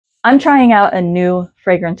I'm trying out a new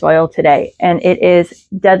fragrance oil today, and it is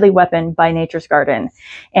Deadly Weapon by Nature's Garden.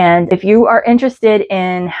 And if you are interested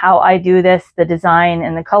in how I do this, the design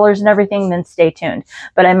and the colors and everything, then stay tuned.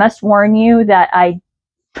 But I must warn you that I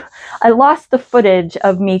lost the footage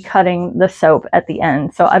of me cutting the soap at the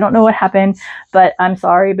end. So I don't know what happened, but I'm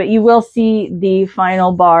sorry. But you will see the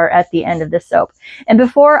final bar at the end of the soap. And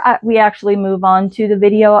before we actually move on to the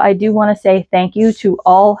video, I do want to say thank you to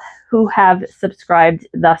all who have subscribed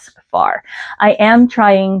thus far. I am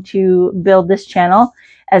trying to build this channel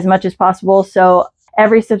as much as possible. So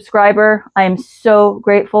every subscriber, I am so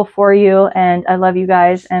grateful for you and I love you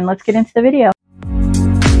guys. And let's get into the video.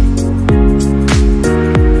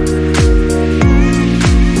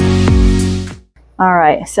 All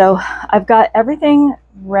right, so I've got everything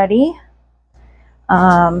ready.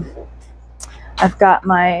 I've got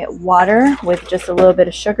my water with just a little bit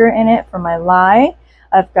of sugar in it for my lye.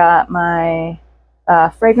 I've got my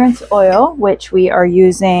fragrance oil, which we are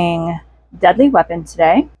using Deadly Weapon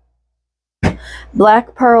today.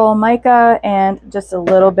 Black pearl mica and just a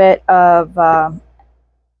little bit of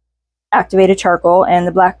activated charcoal. And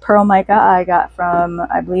the black pearl mica I got from,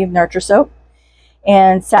 I believe, Nurture Soap.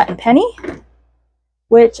 And satin penny,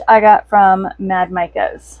 which I got from Mad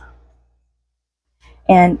Micas.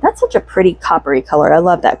 And that's such a pretty coppery color. I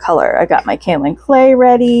love that color. I got my kaolin clay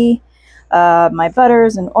ready, my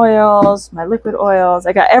butters and oils, my liquid oils.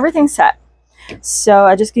 I got everything set. So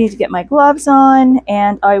I just need to get my gloves on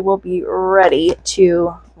and I will be ready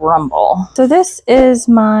to rumble. So this is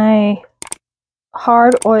my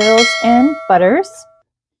hard oils and butters.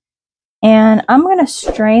 And I'm going to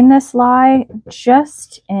strain this lye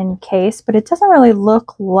just in case, but it doesn't really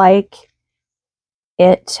look like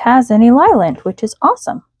it has any lye lint, which is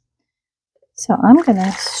awesome. So I'm going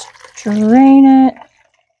to strain it.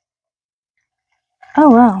 Oh,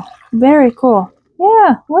 wow. Very cool.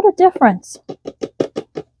 Yeah, what a difference.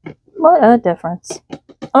 What a difference.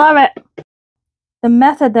 I love it. The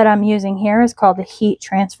method that I'm using here is called the heat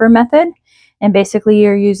transfer method. And basically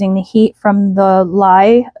you're using the heat from the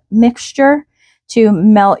lye mixture to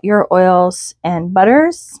melt your oils and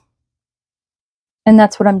butters. And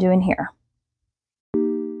that's what I'm doing here.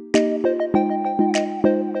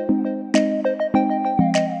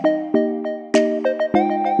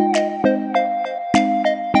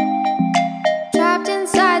 Trapped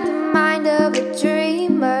inside the mind of a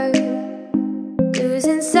dreamer,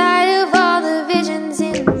 losing sight of all the visions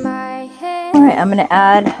in my head. All right, I'm going to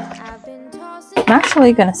add... I'm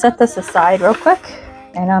actually going to set this aside real quick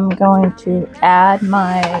and I'm going to add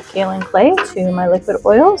my kaolin clay to my liquid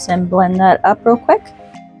oils and blend that up real quick.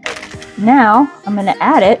 Now I'm going to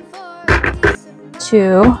add it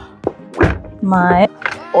to my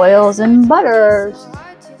oils and butters,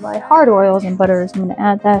 my hard oils and butters. I'm going to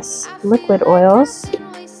add this liquid oils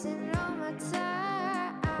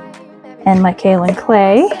and my kaolin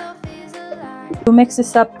clay. We'll mix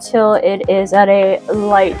this up till it is at a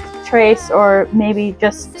light trace or maybe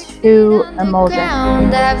just to emulsion.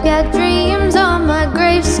 I've got dreams on my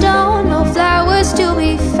gravestone, no flowers to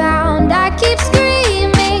be found. I keep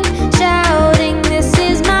screaming, shouting, this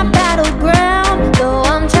is my battleground. Though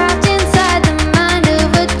I'm trapped inside the mind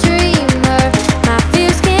of a dreamer, my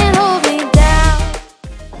fears can't hold me down.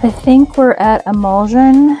 I think we're at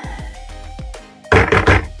emulsion.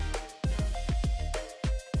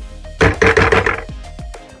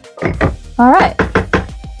 All right.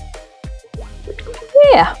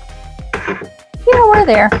 Yeah, we're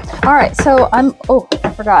there. All right, so oh, I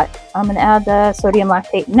forgot. I'm gonna add the sodium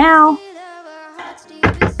lactate now.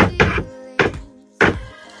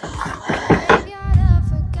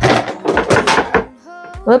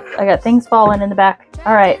 Whoop, I got things falling in the back.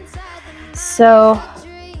 All right, so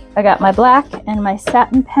I got my black and my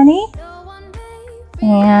satin penny,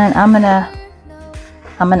 and I'm gonna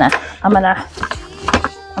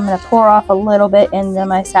pour off a little bit into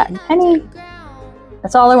my satin penny.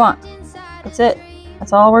 That's all I want. That's it.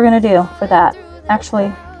 That's all we're going to do for that.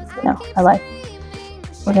 Actually, no,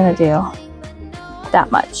 we're going to do that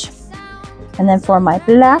much. And then for my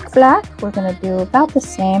black, we're going to do about the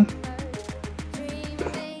same.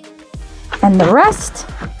 And the rest,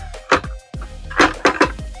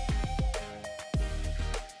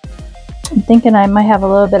 I'm thinking I might have a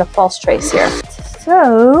little bit of false trace here.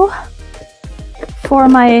 So, for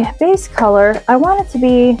my base color, I want it to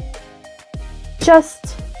be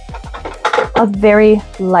just a very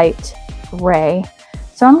light gray.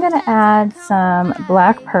 So I'm going to add some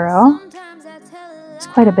black pearl. There's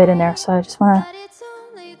quite a bit in there, so I just want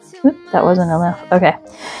to... Oop, that wasn't enough. Okay,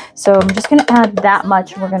 so I'm just going to add that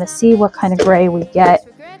much, and we're going to see what kind of gray we get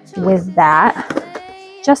with that.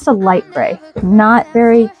 Just a light gray. Not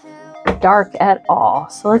very dark at all.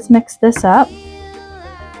 So let's mix this up.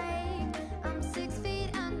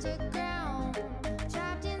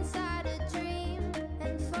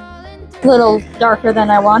 A little darker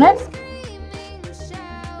than I wanted.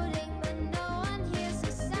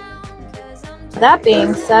 That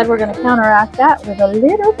being said, we're going to counteract that with a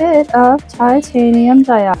little bit of titanium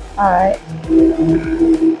dioxide. Alright.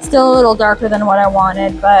 Still a little darker than what I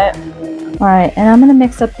wanted, but... Alright, and I'm going to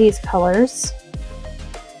mix up these colors.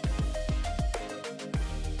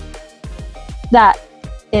 That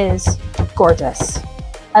is gorgeous.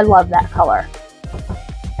 I love that color.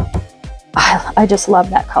 I just love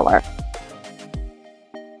that color.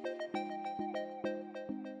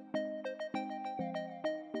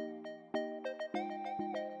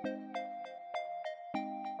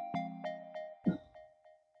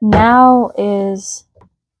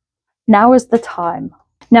 Now is the time.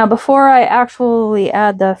 Now, before I actually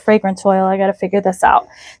add the fragrance oil, I got to figure this out.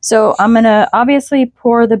 So I'm going to obviously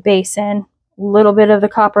pour the base in, a little bit of the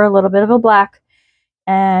copper, a little bit of a black.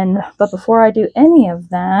 But before I do any of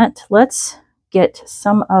that, let's get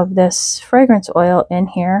some of this fragrance oil in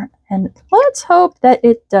here. And let's hope that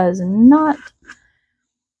it does not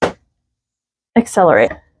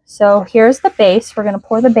accelerate. So here's the base. We're going to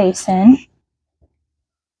pour the base in.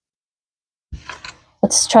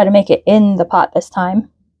 Let's try to make it in the pot this time.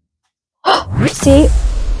 See?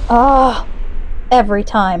 Oh, every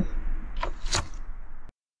time.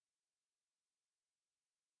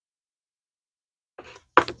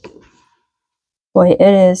 Boy, it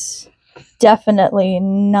is definitely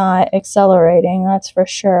not accelerating, that's for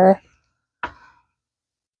sure.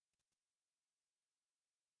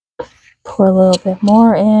 Pour a little bit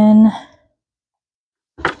more in.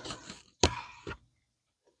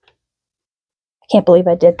 Can't believe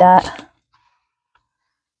I did that.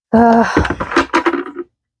 I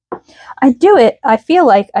do it. I feel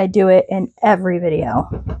like I do it in every video.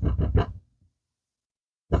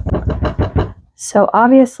 So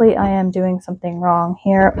obviously I am doing something wrong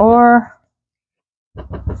here, or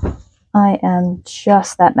I am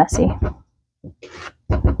just that messy.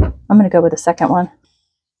 I'm going to go with the second one.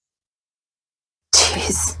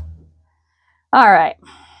 Jeez. All right.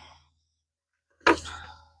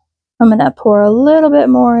 I'm going to pour a little bit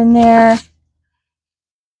more in there.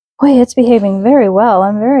 Boy, it's behaving very well.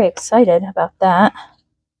 I'm very excited about that.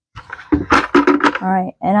 All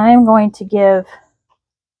right, and I am going to give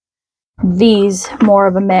these more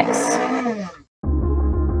of a mix.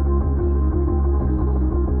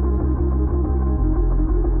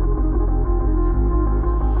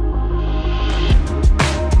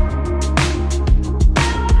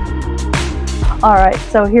 All right,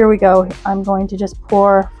 so here we go. I'm going to just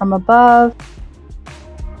pour from above.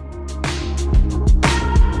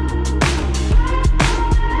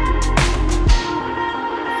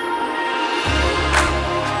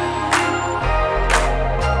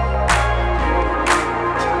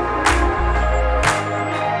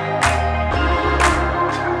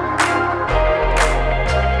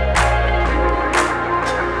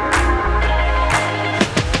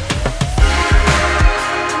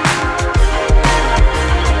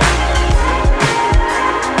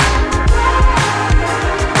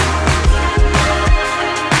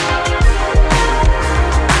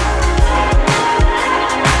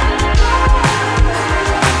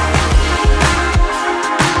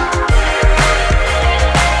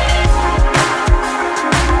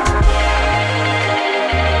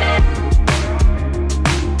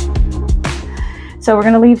 So we're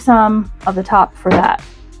going to leave some of the top for that.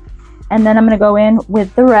 And then I'm going to go in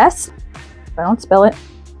with the rest, if I don't spill it,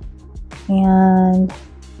 and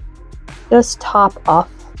just top off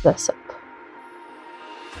this up.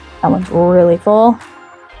 That one's really full.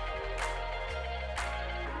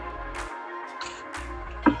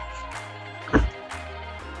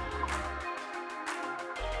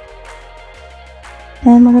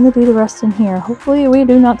 And we're going to do the rest in here. Hopefully we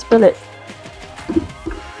do not spill it.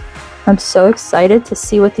 I'm so excited to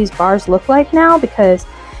see what these bars look like now, because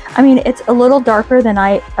I mean, it's a little darker than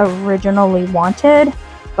I originally wanted,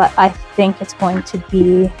 but I think it's going to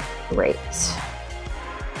be great.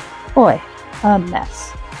 Boy, a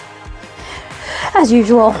mess. As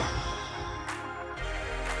usual.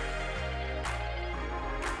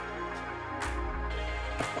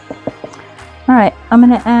 All right, I'm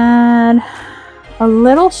going to add a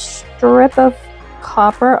little strip of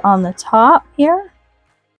copper on the top here.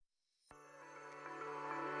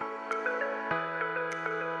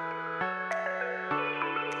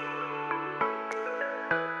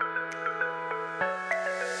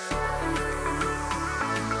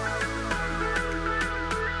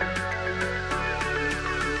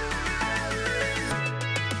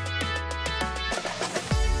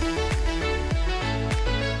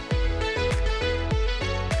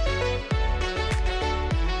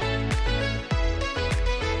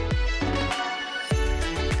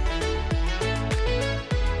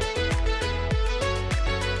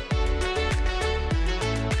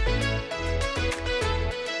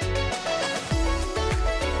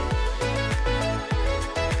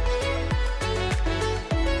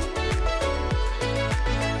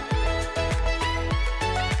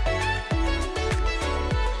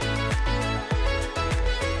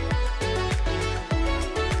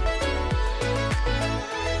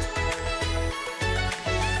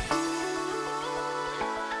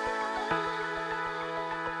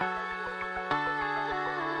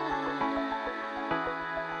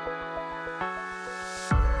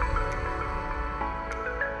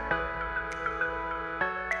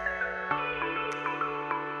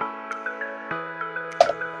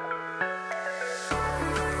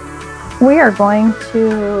 We are going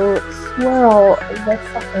to swirl the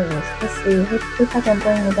suckers. Let's see. Let's see if I can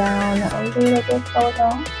bring it down a little bit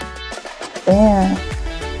further. There.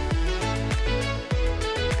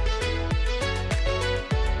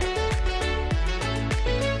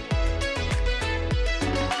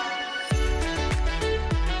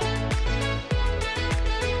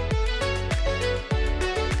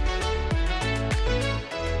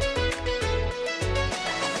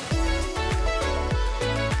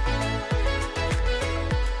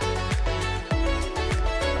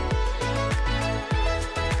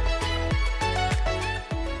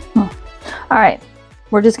 All right,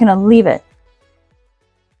 we're just gonna leave it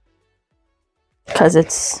because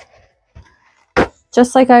it's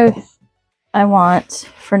just like I want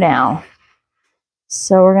for now.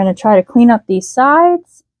 So we're gonna try to clean up these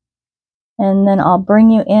sides and then I'll bring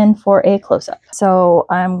you in for a close-up. So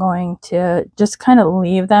I'm going to just kind of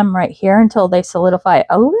leave them right here until they solidify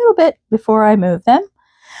a little bit before I move them.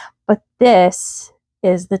 But this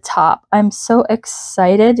is the top. I'm so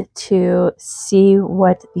excited to see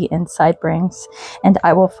what the inside brings, and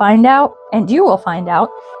I will find out, and you will find out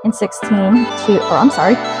in 18 to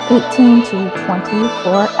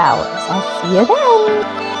 24 hours. I'll see you then.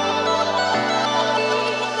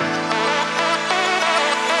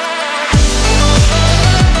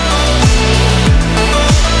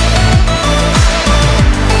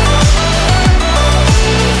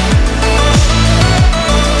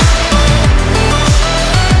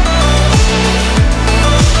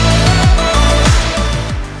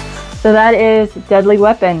 So that is Deadly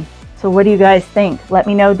Weapon. So what do you guys think? Let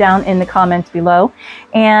me know down in the comments below.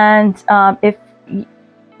 And if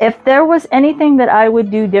there was anything that I would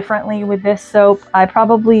do differently with this soap, I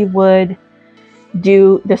probably would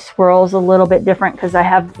do the swirls a little bit different because I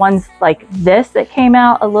have ones like this that came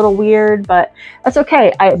out a little weird, but that's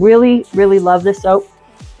okay. I really, really love this soap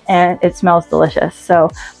and it smells delicious. So,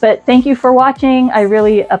 but thank you for watching. I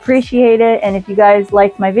really appreciate it. And if you guys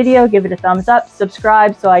liked my video, give it a thumbs up,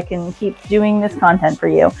 subscribe so I can keep doing this content for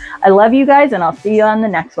you. I love you guys and I'll see you on the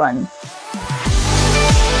next one.